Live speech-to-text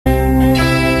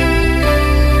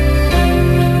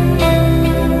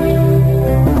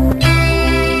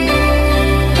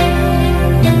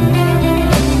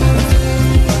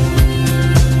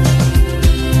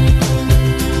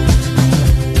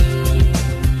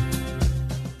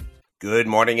Good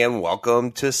morning and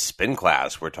welcome to Spin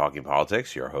Class. We're talking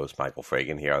politics. Your host, Michael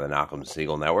Fragan, here on the Nachum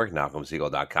Segal Network,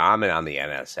 NachumSegal.com, and on the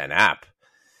NSN app.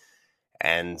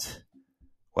 And,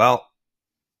 well,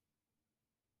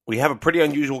 we have a pretty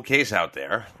unusual case out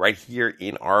there, right here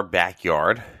in our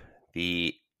backyard.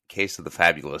 The case of the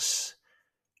fabulous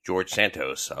George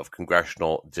Santos of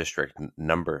Congressional District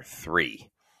Number 3.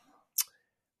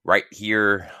 Right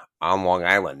here on Long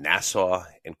Island, Nassau,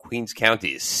 and Queens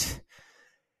counties.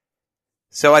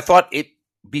 So I thought it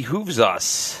behooves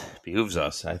us,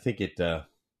 I think it,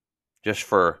 just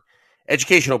for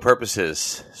educational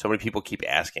purposes, so many people keep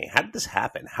asking, how did this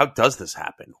happen? How does this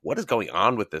happen? What is going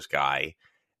on with this guy?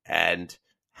 And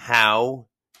how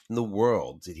in the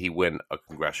world did he win a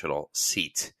congressional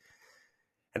seat?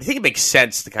 And I think it makes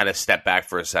sense to kind of step back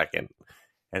for a second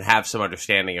and have some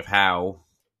understanding of how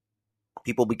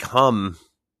people become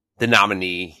the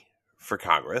nominee for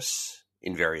Congress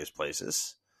in various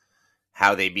places.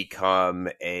 How they become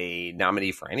a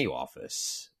nominee for any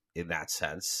office in that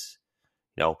sense.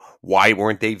 You know, why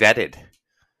weren't they vetted?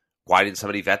 Why did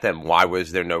somebody vet them? Why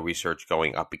was there no research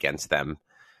going up against them?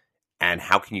 And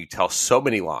how can you tell so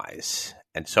many lies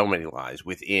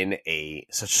within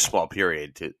such a small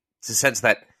period to sense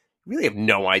that you really have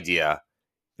no idea,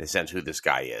 in a sense, who this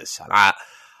guy is? And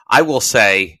I will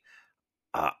say,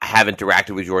 I have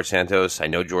interacted with George Santos. I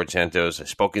know George Santos. I've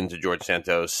spoken to George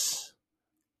Santos.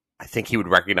 I think he would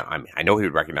recognize, I know he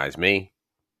would recognize me.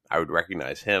 I would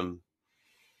recognize him.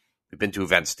 We've been to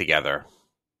events together.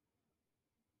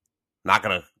 Not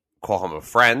going to call him a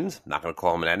friend. Not going to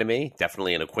call him an enemy.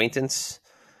 Definitely an acquaintance.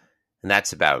 And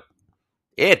that's about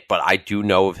it. But I do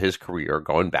know of his career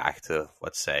going back to,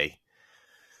 let's say,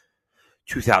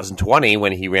 2020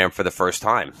 when he ran for the first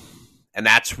time. And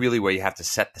that's really where you have to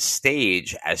set the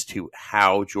stage as to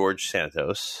how George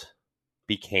Santos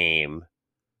became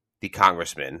the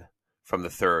congressman from the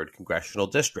 3rd Congressional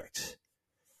District.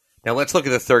 Now, let's look at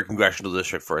the 3rd Congressional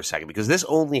District for a second, because this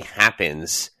only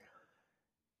happens,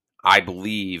 I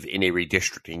believe, in a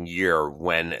redistricting year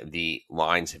when the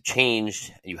lines have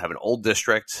changed. You have an old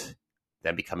district,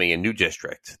 then becoming a new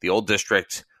district. The old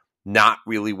district, not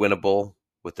really winnable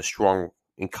with the strong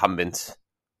incumbent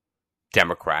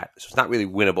Democrat. So it's not really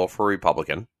winnable for a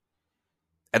Republican.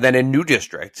 And then a new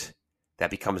district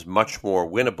that becomes much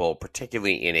more winnable,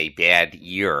 particularly in a bad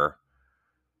year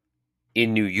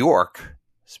in New York,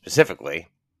 specifically,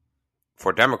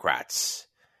 for Democrats.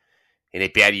 In a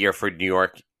bad year for New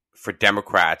York, for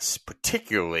Democrats,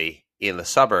 particularly in the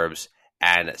suburbs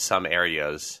and some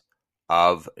areas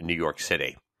of New York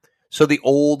City. So the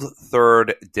old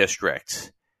 3rd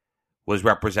District was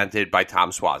represented by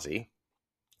Tom Suozzi.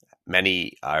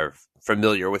 Many are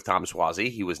familiar with Tom Suozzi.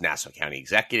 He was Nassau County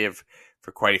Executive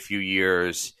for quite a few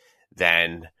years,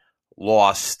 then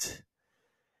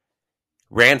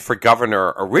ran for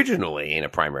governor originally in a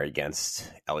primary against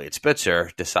Eliot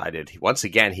Spitzer, decided once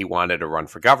again he wanted to run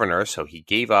for governor, so he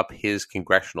gave up his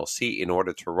congressional seat in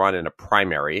order to run in a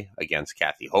primary against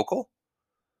Kathy Hochul.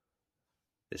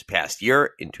 This past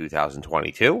year, in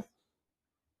 2022,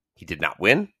 he did not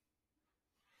win,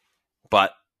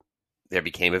 but there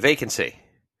became a vacancy,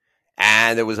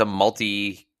 and there was a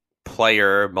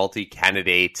multi-player,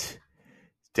 multi-candidate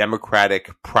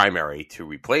Democratic primary to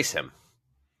replace him,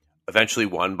 eventually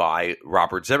won by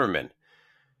Robert Zimmerman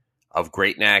of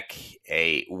Great Neck,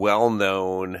 a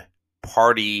well-known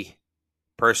party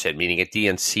person, meaning a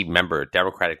DNC member,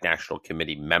 Democratic National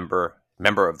Committee member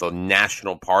of the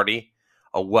National Party,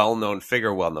 a well-known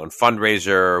figure, well-known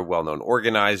fundraiser, well-known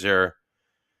organizer,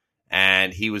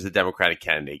 and he was the Democratic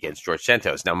candidate against George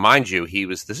Santos. Now, mind you,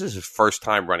 this is his first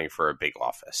time running for a big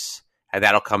office, and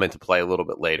that'll come into play a little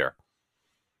bit later,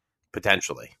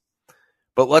 potentially.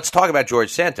 But let's talk about George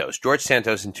Santos. George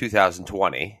Santos in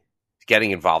 2020 is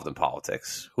getting involved in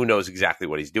politics. Who knows exactly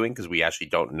what he's doing, because we actually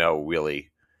don't know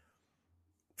really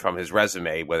from his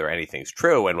resume whether anything's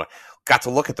true. And got to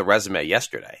look at the resume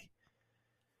yesterday.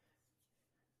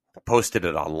 Posted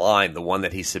it online, the one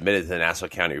that he submitted to the Nassau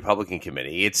County Republican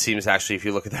Committee. It seems actually, if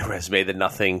you look at that resume, that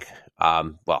nothing,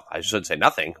 well, I shouldn't say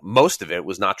nothing, most of it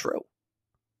was not true.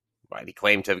 Right? He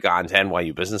claimed to have gone to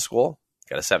NYU Business School,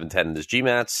 got a 710 in his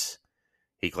GMATs.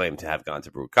 He claimed to have gone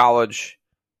to Baruch College.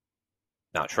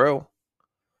 Not true.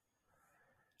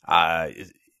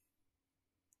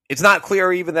 It's not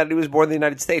clear even that he was born in the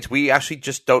United States. We actually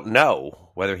just don't know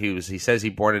whether he says he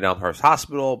was born in Elmhurst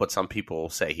Hospital, but some people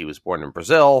say he was born in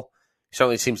Brazil. He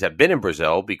certainly seems to have been in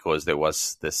Brazil because there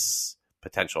was this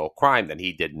potential crime that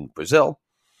he did in Brazil.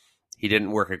 He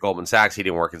didn't work at Goldman Sachs. He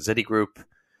didn't work at Citigroup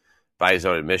by his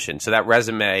own admission. So that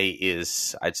resume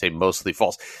is, I'd say, mostly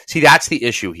false. See, that's the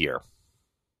issue here.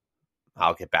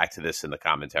 I'll get back to this in the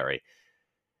commentary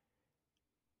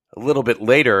a little bit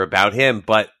later about him.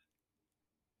 But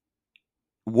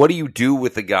what do you do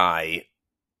with the guy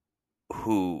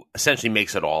who essentially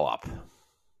makes it all up?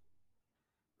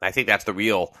 I think that's the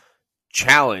real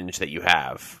challenge that you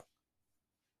have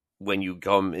when you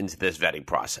come into this vetting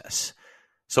process.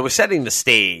 So we're setting the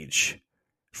stage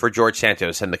for George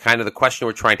Santos, and the question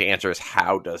we're trying to answer is,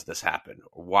 how does this happen?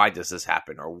 Or why does this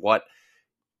happen? Or what,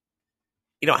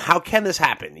 how can this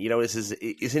happen? This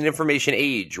is an information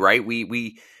age, right?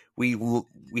 We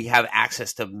have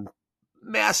access to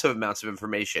massive amounts of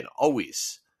information,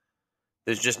 always.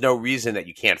 There's just no reason that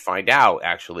you can't find out,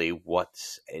 actually,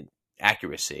 what's an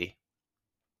accuracy,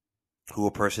 who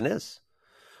a person is.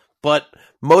 But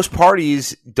most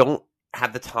parties don't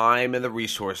have the time and the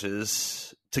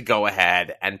resources to go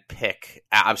ahead and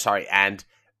and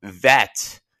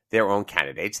vet their own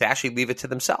candidates. They actually leave it to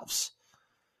themselves.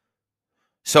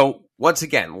 So once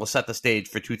again, we'll set the stage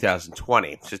for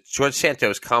 2020. So George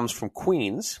Santos comes from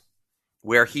Queens,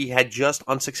 where he had just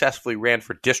unsuccessfully ran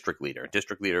for district leader.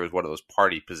 District leader is one of those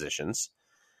party positions.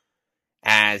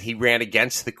 And he ran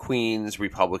against the Queens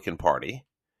Republican Party.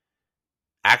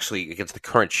 Actually, against the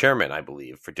current chairman, I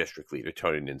believe, for district leader,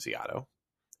 Tony Nunziato,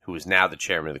 who is now the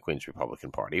chairman of the Queens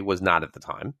Republican Party, was not at the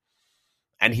time.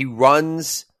 And he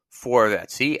runs for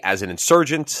that seat as an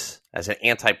insurgent, as an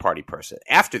anti-party person.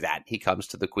 After that, he comes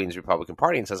to the Queens Republican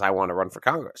Party and says, I want to run for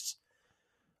Congress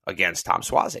against Tom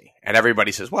Suozzi. And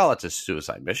everybody says, well, it's a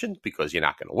suicide mission because you're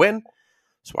not going to win.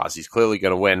 Suozzi's clearly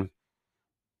going to win.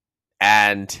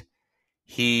 And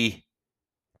he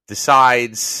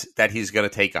decides that he's going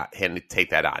to take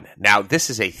that on. Now, this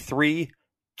is a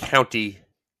 3-county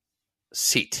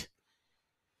seat.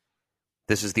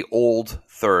 This is the old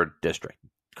 3rd district.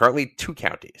 Currently 2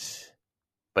 counties.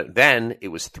 But then it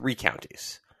was 3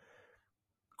 counties.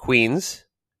 Queens,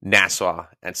 Nassau,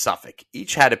 and Suffolk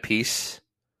each had a piece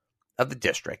of the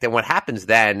district. And what happens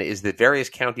then is that various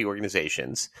county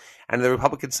organizations, and on the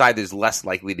Republican side, there's less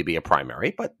likely to be a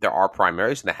primary, but there are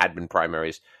primaries, and there had been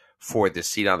primaries for this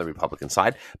seat on the Republican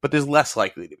side, but there's less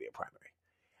likely to be a primary.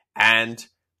 And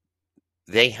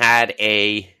they had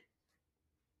a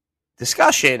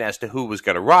discussion as to who was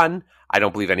going to run. I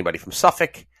don't believe anybody from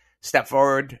Suffolk stepped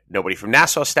forward. Nobody from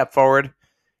Nassau stepped forward.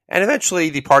 And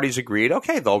eventually the parties agreed,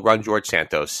 okay, they'll run George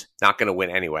Santos. Not going to win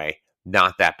anyway.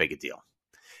 Not that big a deal.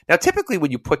 Now, typically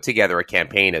when you put together a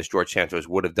campaign, as George Santos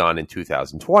would have done in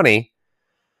 2020,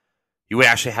 you would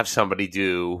actually have somebody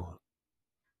do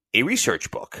a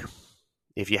research book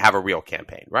if you have a real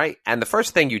campaign, right? And the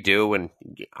first thing you do when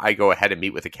I go ahead and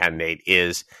meet with a candidate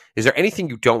is there anything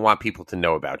you don't want people to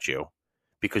know about you?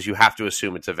 Because you have to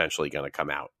assume it's eventually going to come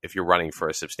out if you're running for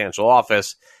a substantial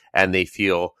office and they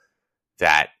feel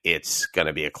that it's going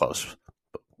to be a close.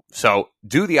 So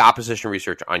do the opposition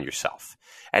research on yourself.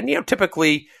 And,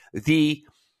 typically the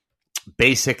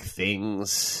basic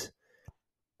things,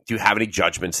 do you have any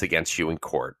judgments against you in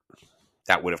court?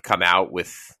 That would have come out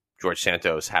with George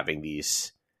Santos having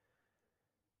these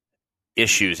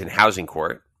issues in housing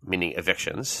court, meaning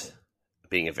evictions,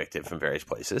 being evicted from various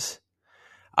places.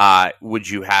 Would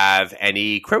you have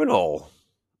any criminal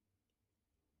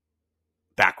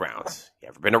background? You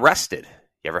ever been arrested?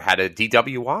 You ever had a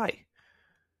DWI?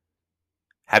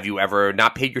 Have you ever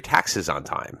not paid your taxes on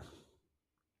time?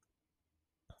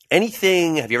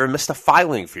 Anything? Have you ever missed a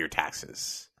filing for your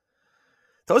taxes?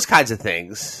 Those kinds of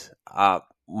things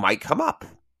might come up.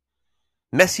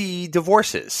 Messy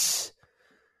divorces,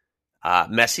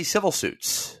 messy civil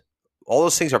suits. All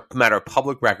those things are a matter of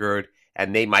public record,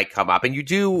 and they might come up. And you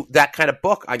do that kind of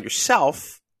book on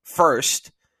yourself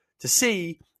first to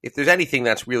see if there's anything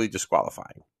that's really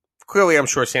disqualifying. Clearly, I'm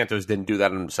sure Santos didn't do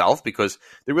that on himself because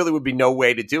there really would be no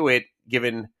way to do it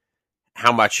given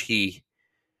how much he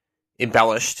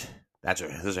embellished,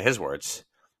 those are his words,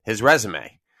 his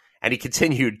resume. And he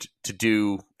continued to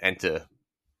do and to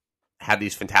have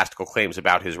these fantastical claims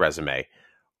about his resume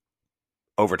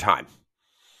over time.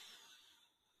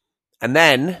 And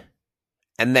then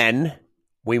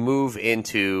we move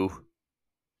into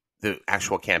the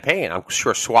actual campaign. I'm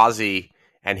sure Suozzi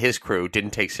and his crew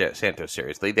didn't take Santos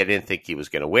seriously. They didn't think he was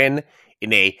going to win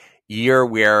in a year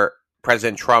where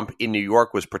President Trump in New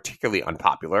York was particularly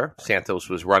unpopular. Santos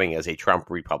was running as a Trump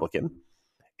Republican,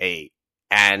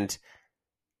 and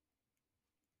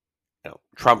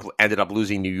Trump ended up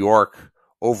losing New York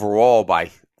overall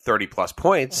by 30 plus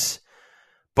points.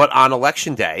 But on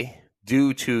election day,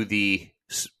 due to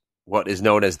what is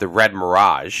known as the red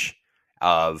mirage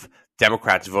of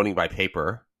Democrats voting by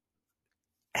paper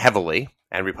heavily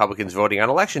and Republicans voting on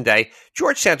Election Day,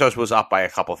 George Santos was up by a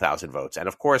couple thousand votes. And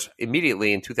of course,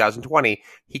 immediately in 2020,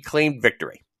 he claimed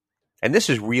victory. And this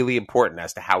is really important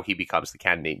as to how he becomes the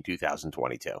candidate in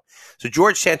 2022. So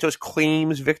George Santos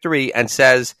claims victory and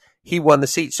says he won the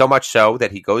seat, so much so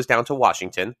that he goes down to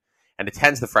Washington and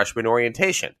attends the freshman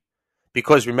orientation.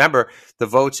 Because remember, the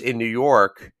votes in New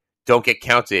York don't get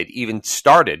counted, even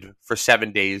started for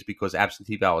 7 days because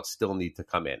absentee ballots still need to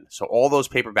come in. So all those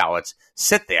paper ballots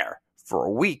sit there for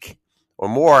a week or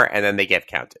more, and then they get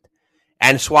counted.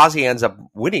 And Suozzi ends up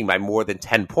winning by more than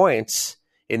 10 points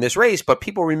in this race, but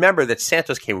people remember that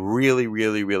Santos came really,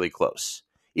 really, really close.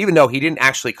 Even though he didn't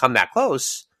actually come that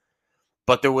close,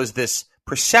 but there was this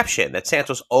perception that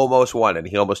Santos almost won, and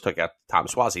he almost took out Tom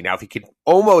Suozzi. Now, if he could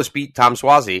almost beat Tom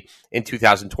Suozzi in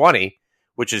 2020,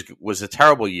 which was a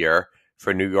terrible year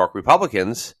for New York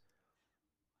Republicans,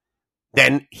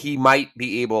 then he might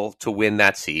be able to win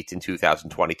that seat in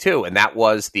 2022. And that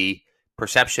was the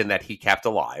perception that he kept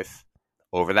alive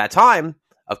over that time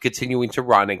of continuing to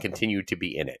run and continue to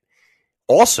be in it.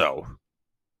 Also,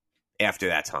 after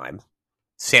that time,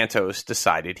 Santos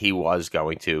decided he was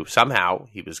going to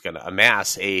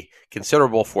amass a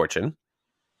considerable fortune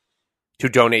to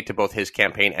donate to both his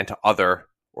campaign and to other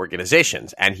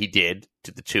organizations. And he did,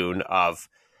 to the tune of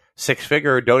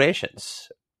six-figure donations,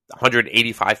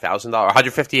 $185,000,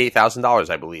 $158,000,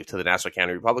 I believe, to the Nassau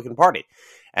County Republican Party.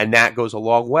 And that goes a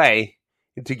long way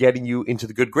into getting you into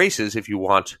the good graces if you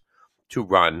want to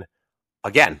run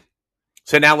again.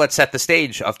 So now let's set the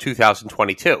stage of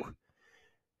 2022.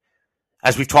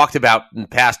 As we've talked about in the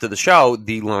past of the show,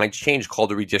 the lines changed,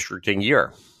 called a redistricting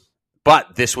year.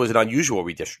 But this was an unusual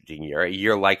redistricting year, a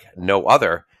year like no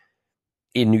other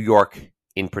in New York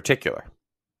in particular.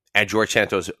 And George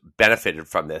Santos benefited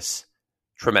from this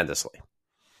tremendously.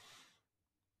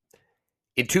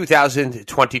 In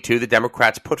 2022, the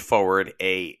Democrats put forward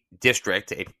a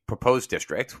proposed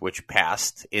district, which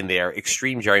passed in their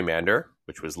extreme gerrymander,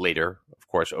 which was later, of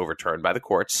course, overturned by the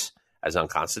courts as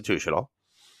unconstitutional.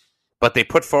 But they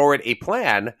put forward a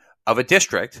plan of a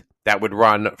district that would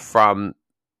run from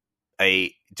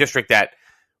a district that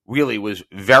really was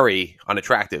very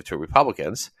unattractive to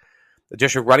Republicans, a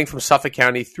district running from Suffolk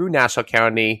County through Nassau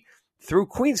County, through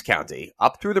Queens County,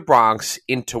 up through the Bronx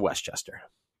into Westchester.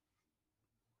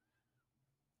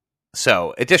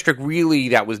 So a district really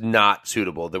that was not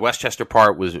suitable. The Westchester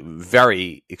part was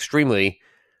extremely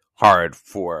hard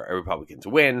for a Republican to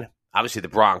win. Obviously, the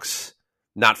Bronx,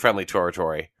 not friendly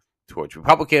territory towards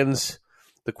Republicans.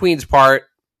 The Queens part,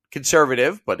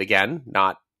 conservative, but again,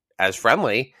 not as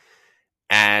friendly,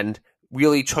 and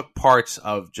really took parts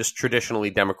of just traditionally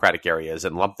Democratic areas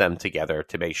and lumped them together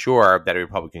to make sure that a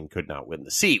Republican could not win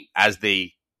the seat, as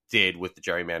they did with the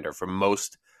gerrymander for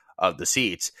most of the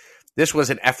seats. This was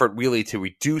an effort really to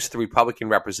reduce the Republican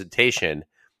representation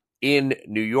in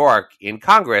New York in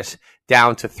Congress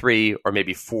down to 3 or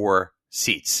maybe 4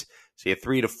 seats. So you have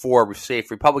 3 to 4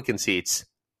 safe Republican seats,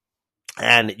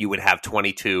 and you would have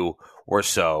 22 or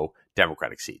so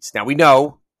Democratic seats. Now, we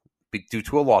know, due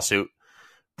to a lawsuit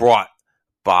brought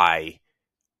by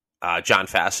John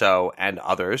Faso and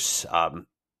others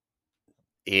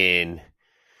in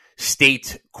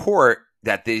state court,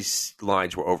 that these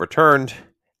lines were overturned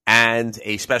and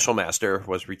a special master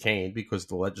was retained because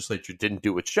the legislature didn't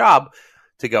do its job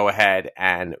to go ahead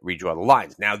and redraw the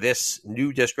lines. Now, this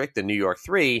new district, the New York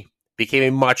 3, became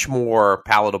a much more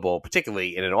palatable,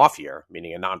 particularly in an off year,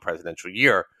 meaning a non-presidential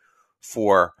year,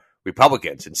 for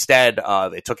Republicans. Instead,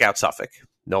 they took out Suffolk,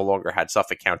 no longer had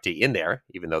Suffolk County in there,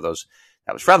 even though that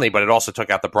was friendly, but it also took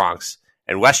out the Bronx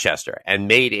and Westchester and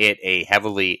made it a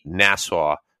heavily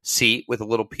Nassau seat with a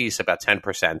little piece, about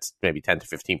 10%, maybe 10 to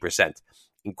 15%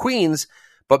 in Queens,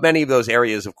 but many of those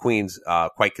areas of Queens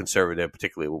quite conservative,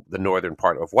 particularly the northern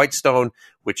part of Whitestone,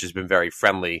 which has been very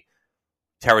friendly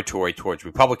territory towards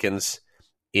Republicans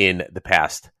in the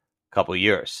past couple of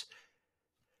years.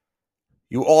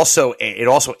 It also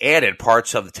added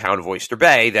parts of the town of Oyster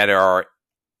Bay that are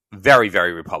very,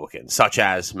 very Republican, such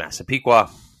as Massapequa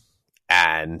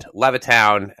and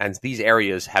Levittown, and these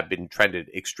areas have been trended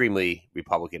extremely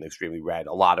Republican, extremely red,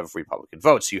 a lot of Republican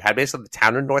votes. So you had basically the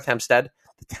town of North Hempstead,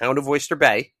 the town of Oyster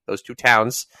Bay, those two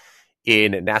towns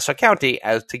in Nassau County,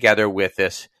 as together with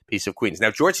this piece of Queens.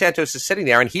 Now, George Santos is sitting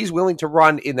there, and he's willing to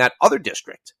run in that other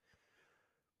district.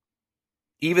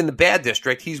 Even the bad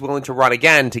district, he's willing to run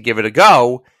again to give it a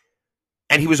go.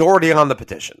 And he was already on the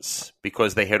petitions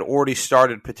because they had already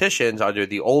started petitions under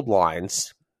the old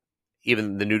lines.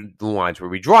 Even the new lines were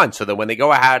redrawn. So that when they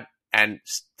go ahead and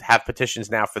have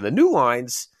petitions now for the new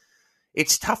lines,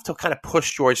 it's tough to kind of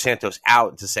push George Santos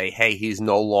out to say, hey, he's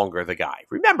no longer the guy.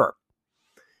 Remember,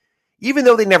 even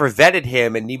though they never vetted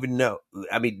him, and even though,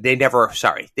 they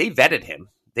vetted him.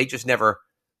 They just never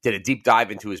did a deep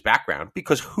dive into his background,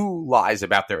 because who lies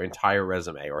about their entire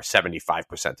resume or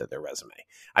 75% of their resume?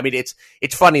 I mean, it's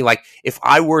funny. Like, if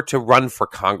I were to run for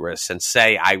Congress and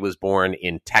say I was born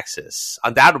in Texas,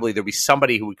 undoubtedly there'd be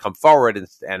somebody who would come forward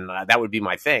and that would be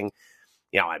my thing.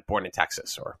 I'm born in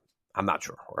Texas, or I'm not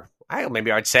sure, or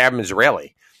maybe I'd say I'm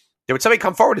Israeli. There would somebody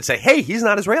come forward and say, hey, he's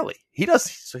not Israeli. He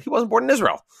wasn't born in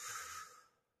Israel.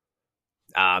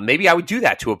 Maybe I would do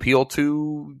that to appeal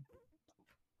to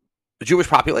the Jewish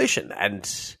population, and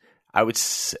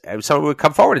someone would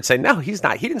come forward and say, no, he's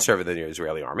not. He didn't serve in the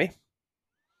Israeli army,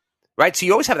 right? So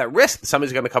you always have that risk that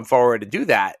somebody's going to come forward and do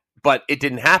that, but it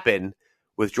didn't happen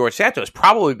with George Santos,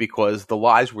 probably because the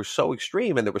lies were so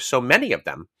extreme and there were so many of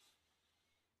them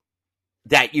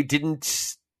that you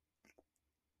didn't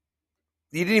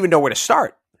even know where to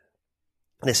start.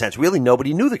 In a sense, really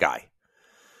nobody knew the guy.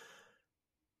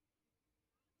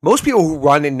 Most people who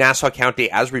run in Nassau County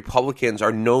as Republicans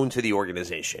are known to the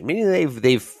organization, meaning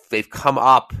they've come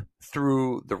up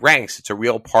through the ranks. It's a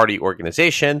real party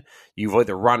organization. You've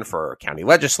either run for county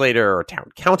legislator or town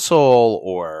council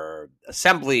or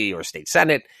assembly or state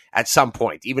senate at some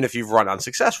point. Even if you've run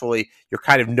unsuccessfully, you're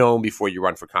kind of known before you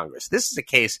run for Congress. This is a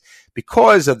case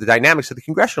because of the dynamics of the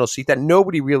congressional seat that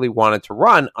nobody really wanted to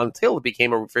run until it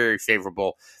became a very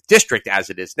favorable district, as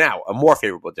it is now, a more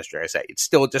favorable district. I say it's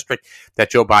still a district that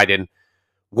Joe Biden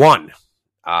won,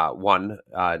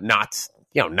 not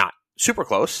super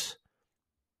close.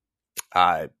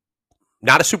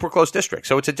 Not a super close district.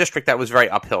 So it's a district that was very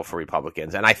uphill for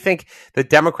Republicans. And I think the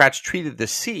Democrats treated the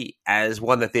seat as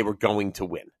one that they were going to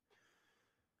win.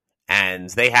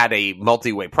 And they had a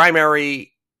multi-way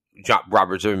primary.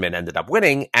 Robert Zimmerman ended up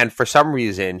winning. And for some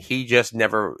reason,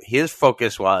 his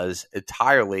focus was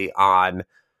entirely on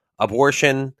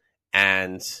abortion.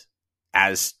 And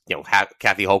as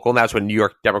Kathy Hochul, that's what New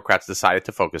York Democrats decided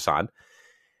to focus on.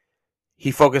 He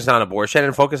focused on abortion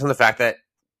and focused on the fact that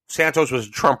Santos was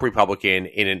a Trump Republican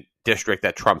in a district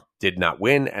that Trump did not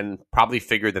win, and probably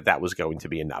figured that was going to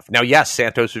be enough. Now, yes,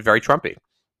 Santos was very Trumpy,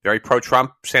 very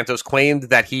pro-Trump. Santos claimed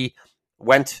that he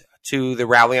went to the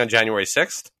rally on January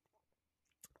 6th,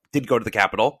 did go to the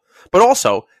Capitol, but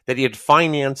also that he had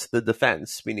financed the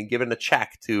defense, meaning given a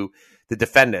check to the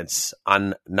defendants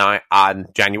on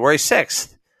January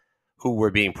 6th who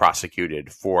were being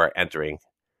prosecuted for entering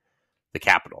the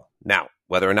Capitol. Now,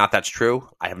 whether or not that's true,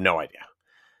 I have no idea.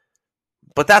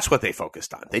 But that's what they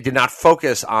focused on. They did not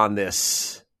focus on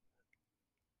this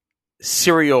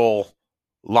serial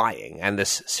lying and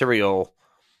this serial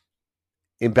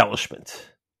embellishment.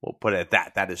 We'll put it at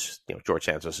that. That is George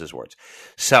Santos' words.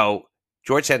 So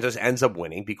George Santos ends up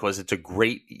winning because it's a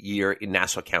great year in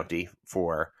Nassau County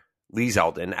for Lee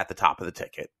Zeldin at the top of the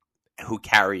ticket, who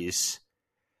carries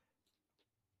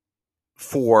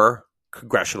 4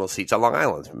 congressional seats on Long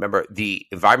Island. Remember, the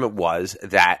environment was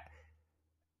that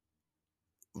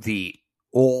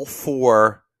all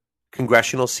 4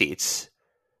 congressional seats,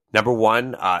 number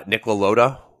 1, Nick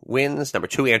LaLota wins. Number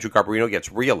 2, Andrew Garbarino gets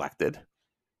reelected.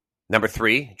 Number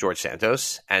 3, George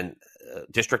Santos. And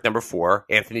district number 4,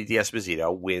 Anthony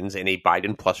D'Esposito wins in a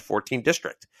Biden plus 14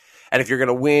 district. And if you're going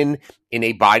to win in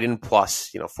a Biden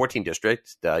plus 14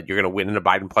 district, you're going to win in a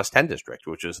Biden plus 10 district,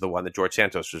 which is the one that George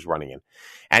Santos was running in.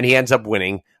 And he ends up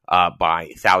winning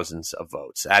by thousands of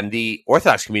votes. And the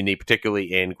Orthodox community,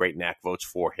 particularly in Great Neck, votes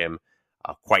for him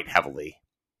quite heavily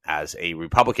as a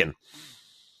Republican.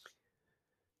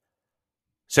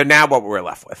 So now what we're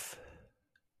left with.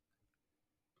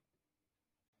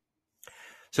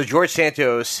 So George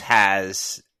Santos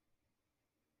has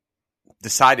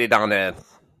decided on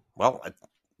not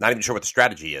even sure what the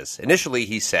strategy is. Initially,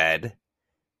 he said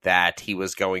that he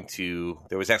was going to,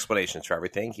 there was explanations for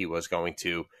everything. He was going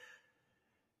to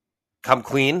come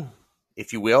clean,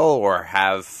 if you will, or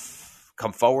have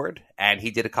come forward. And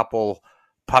he did a couple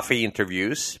puffy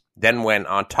interviews, then went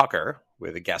on Tucker,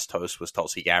 where the guest host was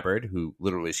Tulsi Gabbard, who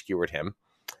literally skewered him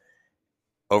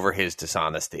over his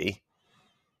dishonesty.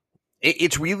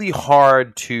 It's really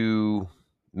hard to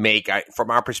make, from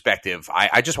our perspective,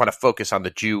 I just want to focus on the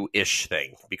Jew-ish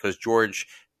thing, because George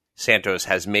Santos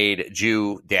has made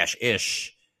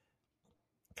Jew-ish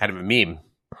kind of a meme.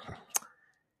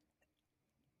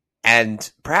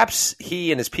 And perhaps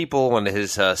he and his people and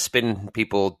his spin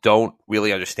people don't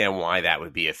really understand why that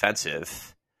would be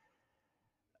offensive.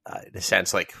 In a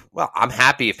sense, I'm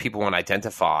happy if people want to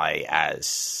identify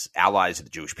as allies of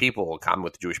the Jewish people, common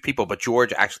with the Jewish people, but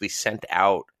George actually sent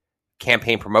out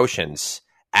campaign promotions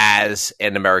as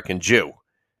an American Jew,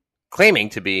 claiming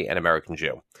to be an American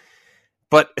Jew.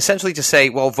 but essentially to say,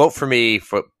 well, vote for me,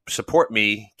 support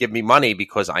me, give me money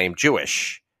because I am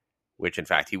Jewish, which in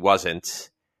fact he wasn't,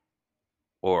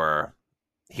 or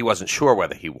he wasn't sure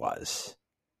whether he was.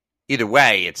 Either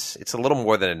way, it's a little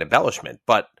more than an embellishment,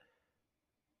 but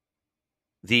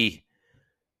the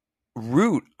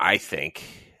root, I think,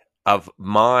 of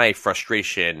my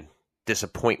frustration,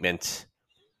 disappointment,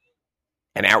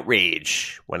 and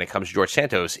outrage when it comes to George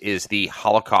Santos is the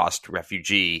Holocaust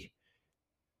refugee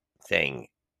thing.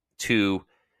 To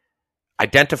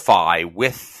identify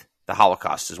with the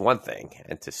Holocaust is one thing,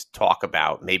 and to talk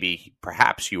about maybe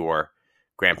perhaps your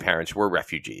grandparents were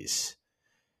refugees.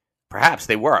 Perhaps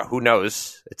they were. Who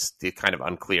knows? It's kind of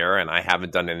unclear, and I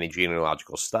haven't done any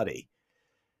genealogical study.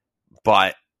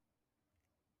 But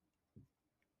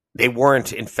they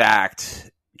weren't, in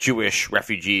fact, Jewish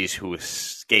refugees who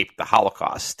escaped the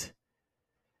Holocaust,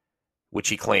 which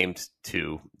he claimed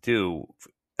to do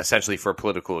essentially for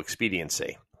political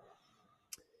expediency.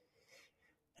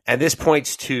 And this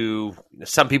points to,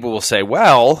 some people will say,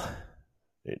 well,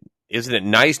 isn't it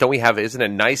nice? Isn't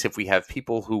it nice if we have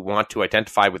people who want to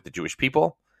identify with the Jewish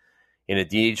people in a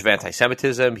age of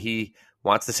anti-Semitism? He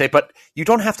wants to say, but you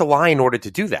don't have to lie in order to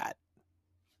do that.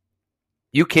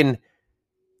 You can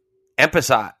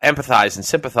empathize and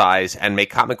sympathize and make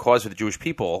common cause with the Jewish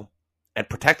people and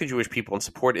protect the Jewish people and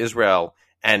support Israel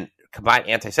and combat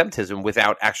anti-Semitism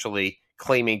without actually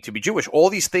claiming to be Jewish. All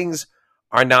these things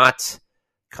are not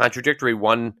contradictory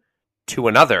one to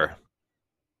another.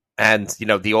 And,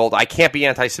 the old, I can't be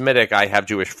anti-Semitic, I have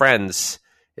Jewish friends.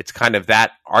 It's kind of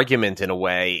that argument in a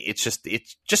way. It's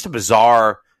just a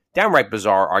bizarre, downright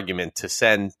bizarre argument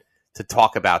to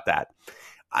talk about that.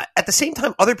 At the same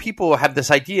time, other people have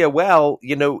this idea, well,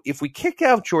 if we kick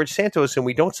out George Santos and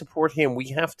we don't support him, we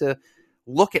have to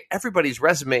look at everybody's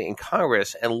resume in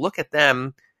Congress and look at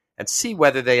them and see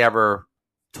whether they ever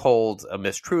told a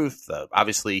mistruth.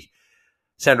 Obviously,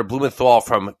 Senator Blumenthal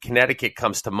from Connecticut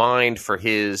comes to mind for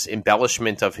his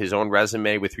embellishment of his own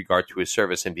resume with regard to his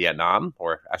service in Vietnam,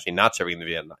 or actually not serving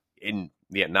in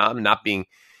Vietnam, not being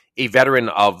a veteran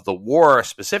of the war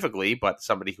specifically, but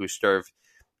somebody who served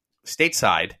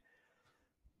stateside.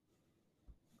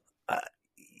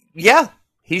 Yeah,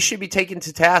 he should be taken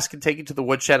to task and taken to the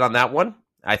woodshed on that one.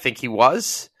 I think he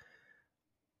was.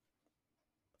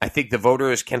 I think the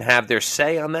voters can have their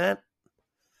say on that.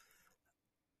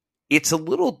 It's a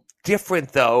little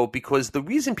different, though, because the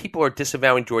reason people are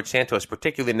disavowing George Santos,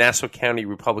 particularly the Nassau County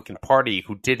Republican Party,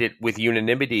 who did it with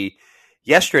unanimity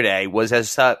yesterday, was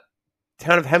as town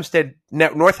of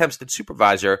North Hempstead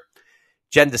supervisor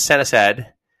Jen DeSena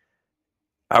said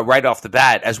right off the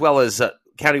bat, as well as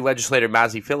County Legislator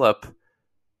Mazi Phillip,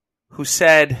 who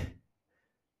said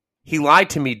he lied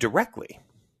to me directly.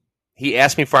 He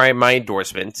asked me for my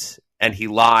endorsement, and he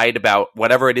lied about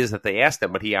whatever it is that they asked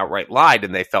him, but he outright lied,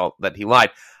 and they felt that he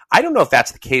lied. I don't know if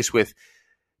that's the case with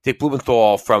Dick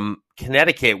Blumenthal from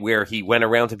Connecticut, where he went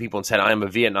around to people and said, I'm a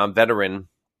Vietnam veteran,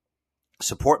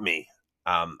 support me.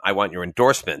 I want your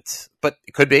endorsement. But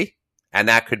it could be, and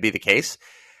that could be the case.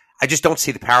 I just don't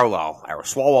see the parallel. Eric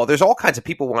Swalwell, there's all kinds of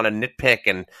people who want to nitpick,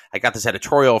 and I got this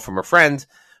editorial from a friend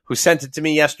who sent it to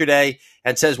me yesterday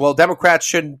and says, well, Democrats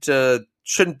should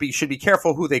be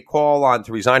careful who they call on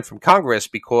to resign from Congress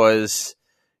because,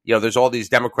 there's all these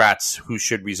Democrats who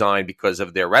should resign because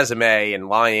of their resume and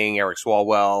lying, Eric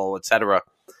Swalwell, et cetera.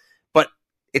 But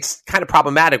it's kind of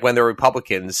problematic when there are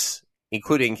Republicans,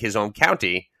 including his own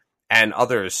county and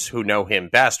others who know him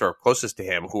best or closest to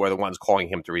him, who are the ones calling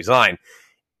him to resign.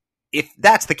 If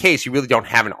that's the case, you really don't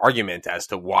have an argument as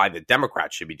to why the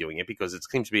Democrats should be doing it, because it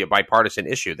seems to be a bipartisan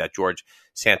issue that George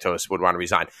Santos would want to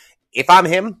resign. If I'm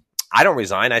him, I don't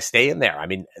resign. I stay in there. I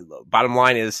mean, bottom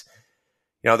line is,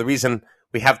 the reason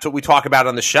we talk about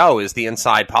on the show is the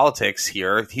inside politics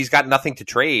here. He's got nothing to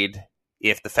trade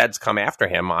if the feds come after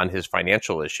him on his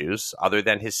financial issues other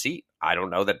than his seat. I don't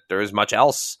know that there is much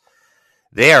else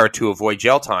there to avoid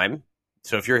jail time.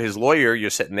 So if you're his lawyer, you're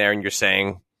sitting there and you're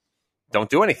saying, don't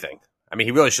do anything. I mean,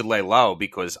 he really should lay low,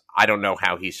 because I don't know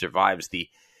how he survives the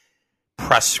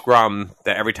press scrum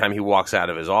that every time he walks out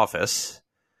of his office,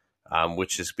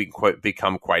 which has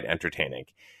become quite entertaining.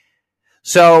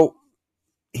 So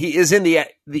he is in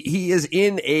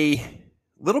a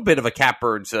little bit of a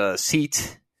catbird's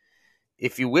seat,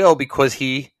 if you will, because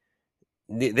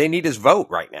they need his vote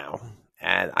right now,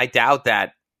 and I doubt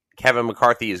that Kevin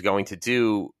McCarthy is going to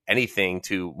do anything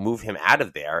to move him out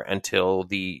of there until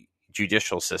the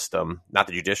justice system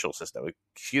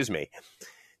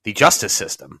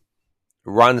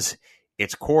runs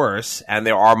its course, and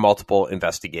there are multiple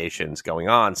investigations going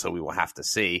on, so we will have to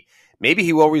see. Maybe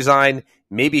he will resign.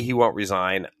 Maybe he won't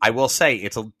resign. I will say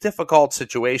it's a difficult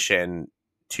situation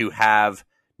to have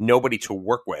nobody to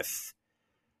work with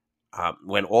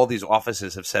when all these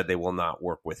offices have said they will not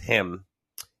work with him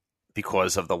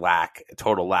because of the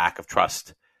total lack of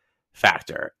trust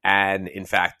factor. And in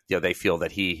fact, they feel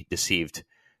that he deceived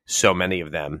so many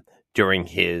of them during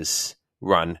his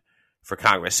run for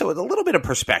Congress. So it's a little bit of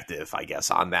perspective, I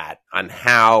guess, on that, on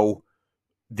how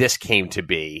this came to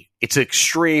be. It's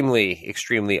extremely,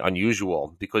 extremely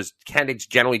unusual because candidates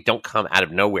generally don't come out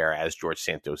of nowhere as George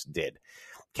Santos did.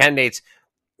 Candidates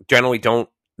generally don't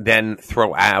then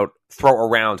throw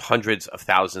around hundreds of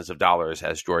thousands of dollars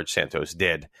as George Santos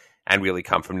did and really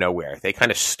come from nowhere. They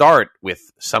kind of start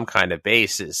with some kind of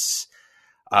basis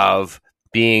of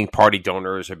being party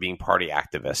donors or being party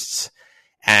activists.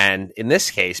 And in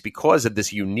this case, because of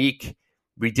this unique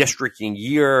redistricting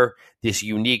year, this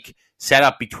unique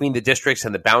setup between the districts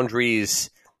and the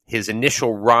boundaries, his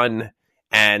initial run,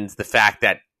 and the fact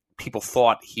that people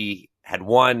thought he had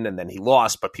won and then he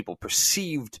lost, but people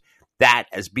perceived that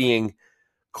as being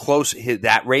close,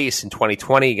 that race in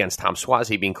 2020 against Tom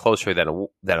Suozzi being closer than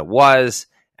it was,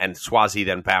 and Suozzi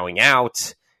then bowing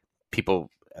out, people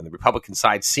on the Republican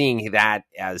side seeing that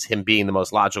as him being the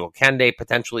most logical candidate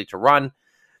potentially to run.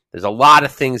 There's a lot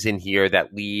of things in here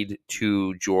that lead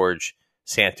to George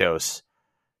Santos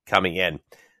coming in.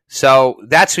 So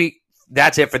that's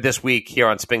it for this week here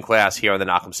on Spin Class, here on the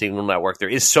Nachum Segal Network. There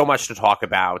is so much to talk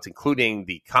about, including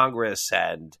the Congress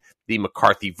and the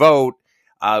McCarthy vote.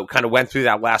 Kind of went through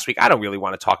that last week. I don't really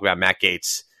want to talk about Matt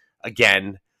Gaetz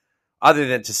again, other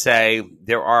than to say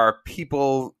there are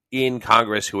people in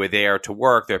Congress who are there to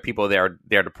work. There are people there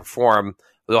to perform.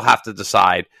 They'll have to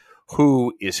decide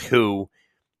who is who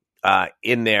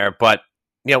in there. But,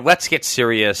 let's get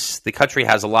serious. The country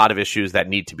has a lot of issues that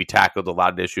need to be tackled. A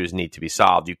lot of issues need to be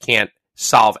solved. You can't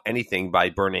solve anything by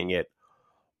burning it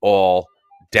all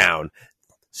down.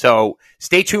 So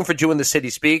stay tuned for Jew in the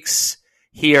City Speaks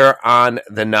here on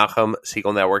the Nachum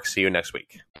Segal Network. See you next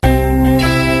week.